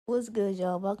What's good,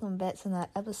 y'all? Welcome back to another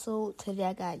episode. Today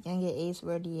I got Younger Ace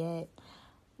Ready At.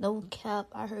 No cap,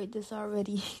 I heard this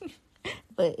already.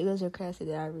 But it was requested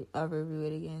that I review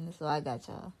it again. So I got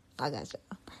y'all.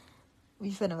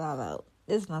 We finna vibe out.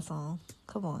 This is my song.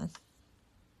 Come on.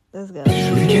 Let's go.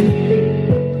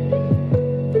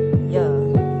 Yeah.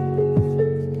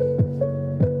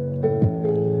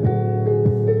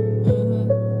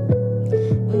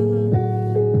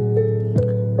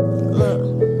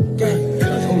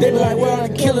 They be like, where are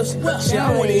the killers? Shit,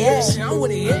 I'm with it, yeah.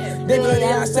 They be like,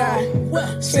 they outside.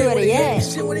 Shit, where they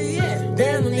at?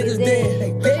 Damn, the niggas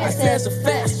dead. I said it's a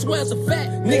fact. Swear it's a fact.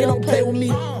 Nigga don't play with me.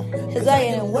 Cause I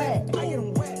ain't wet.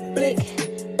 Blick,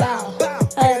 bow.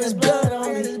 I had his blood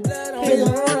on me. He's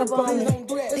gonna run up on me.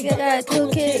 Think I got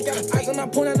 2 kids. Eyes on my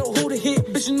point, I know who to hit.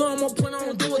 Bitch, you know I'm on point, I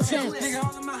don't do attempts. Nigga,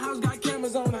 all in my house got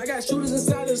cameras on. I got shooters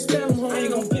inside this family. I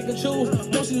ain't gon' pick and choose.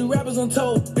 Most of the rappers on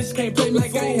told. Bitch can't play me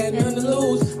like I ain't had nothing to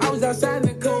lose. I was outside in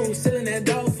the cold, selling that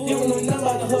dog food. You don't know nothing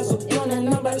about the hustle. You don't know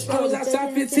nothing about the struggle. I was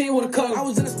outside 15 with a color. I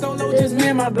was in the store, no, just me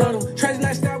and my brother. Tragic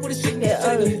lifestyle with a shit get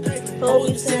ugly.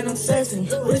 Always saying I'm sexy.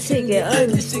 But this shit get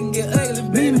ugly. This shit get ugly.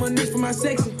 Need money for my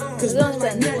section. Cause don't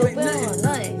spend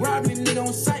nothing. Robbing nigga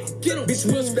on sight. Get him. Bitch,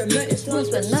 we'll spend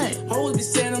nothing. Hoes be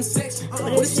saying I'm sexy.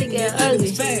 But this shit get ugly.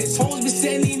 Hoes be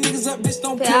saying these niggas up, bitch,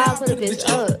 don't Pay play. out for the bitch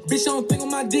up. Bitch, don't think on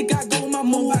my dick, I go with my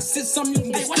move. I sit something, you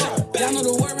can get stuck. Y'all know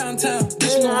the word around town.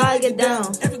 Bitch, You know how I get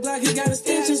down. Every Glock, he got a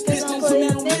stitches. Pistons, so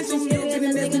man, don't mention. You don't get a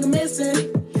nigga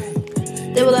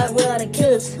missing. They were like, where are the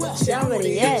killers? Shit, I'm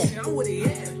ready, yeah.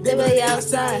 They were like,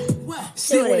 outside.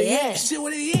 Shit, where they at? Shit,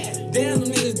 where they at? Damn, them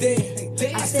niggas dead.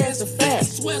 I said it's a fact.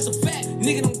 Swear it's a fact.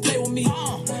 Nigga don't play with me.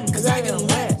 Cause I get them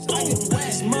wet.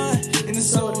 It's mine and it's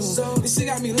so. This shit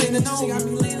got me leaning on.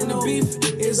 The beef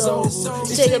is so.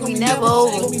 This shit got me never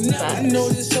over. I know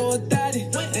this so authority.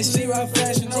 And she rock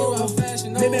fashion over.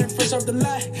 Maybe I'm fresh off the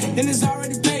lot. And it's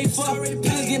already paid for. Niggas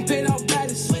getting paid off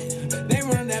bodies. They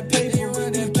run that paper.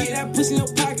 Keep that pussy in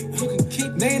your pocket.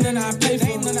 They ain't nothing I pay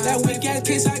for. That weak ass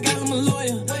case I got him a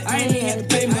lawyer. I ain't even had to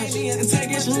pay much. And take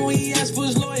his room when he asked for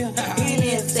his lawyer. He ain't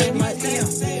even say much.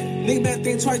 Nigga better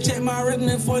think twice, check my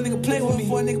resume before a nigga play with me.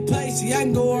 Before a nigga play, see I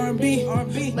can go R&B.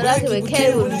 But I keep a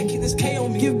K with I me. keep this K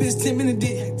on me. Give bitch 10 minutes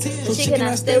dick. So she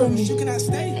cannot stay with me.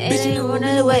 And ain't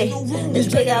running away. This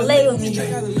bitch got lay with me.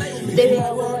 They be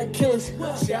like, where are the killers?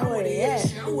 Shit, I'm where they at.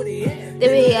 They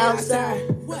be outside.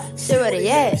 Shit, where they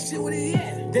at?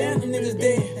 Damn, them niggas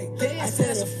dead. I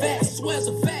said it's a fact. Swear it's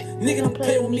a fact. Nigga don't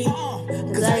play with me.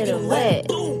 Cause I get them wet.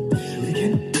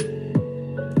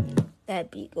 That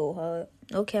beat go hard.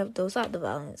 No cap though, stop the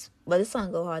violence. But this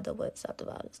song go hard though, but stop the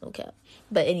violence, no cap.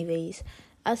 But anyways,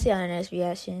 I'll see y'all in the next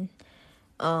reaction.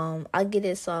 I give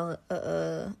this song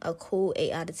a cool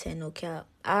 8 out of 10, no cap.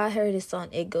 I heard this song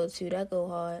It Go too, that go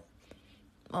hard.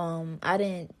 I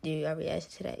didn't do a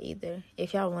reaction to that either.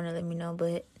 If y'all wanna let me know,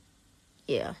 but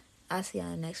yeah. I'll see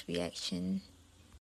y'all in the next reaction.